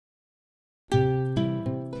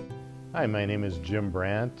Hi, my name is Jim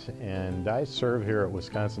Brandt, and I serve here at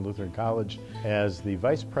Wisconsin Lutheran College as the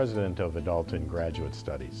Vice President of Adult and Graduate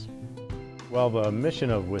Studies. Well, the mission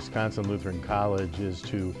of Wisconsin Lutheran College is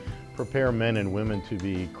to prepare men and women to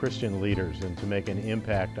be Christian leaders and to make an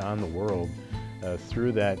impact on the world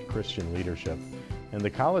through that Christian leadership. And the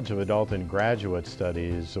College of Adult and Graduate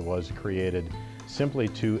Studies was created simply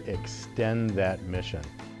to extend that mission.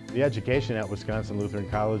 The education at Wisconsin Lutheran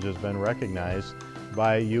College has been recognized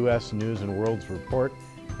by U.S. News & World's Report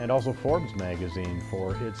and also Forbes magazine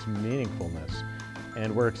for its meaningfulness.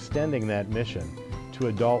 And we're extending that mission to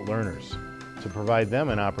adult learners to provide them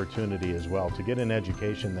an opportunity as well to get an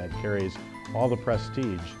education that carries all the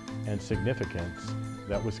prestige and significance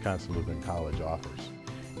that Wisconsin Lutheran College offers.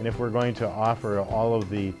 And if we're going to offer all of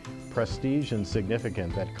the prestige and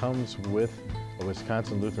significance that comes with a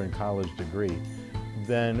Wisconsin Lutheran College degree,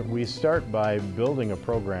 then we start by building a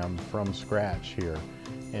program from scratch here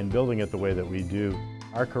and building it the way that we do.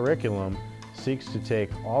 Our curriculum seeks to take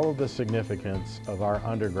all of the significance of our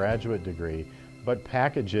undergraduate degree but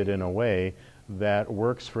package it in a way that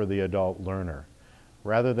works for the adult learner.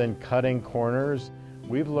 Rather than cutting corners,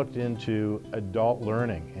 we've looked into adult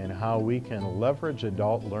learning and how we can leverage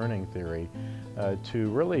adult learning theory to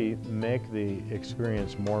really make the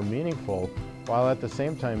experience more meaningful while at the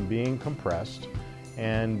same time being compressed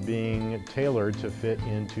and being tailored to fit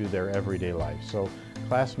into their everyday life. So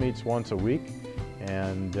class meets once a week,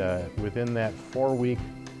 and within that 4-week,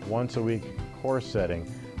 once-a-week course setting,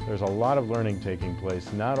 there's a lot of learning taking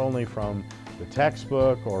place, not only from the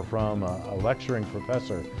textbook or from a lecturing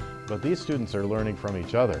professor, but these students are learning from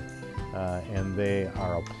each other, and they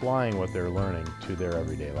are applying what they're learning to their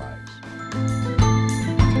everyday lives.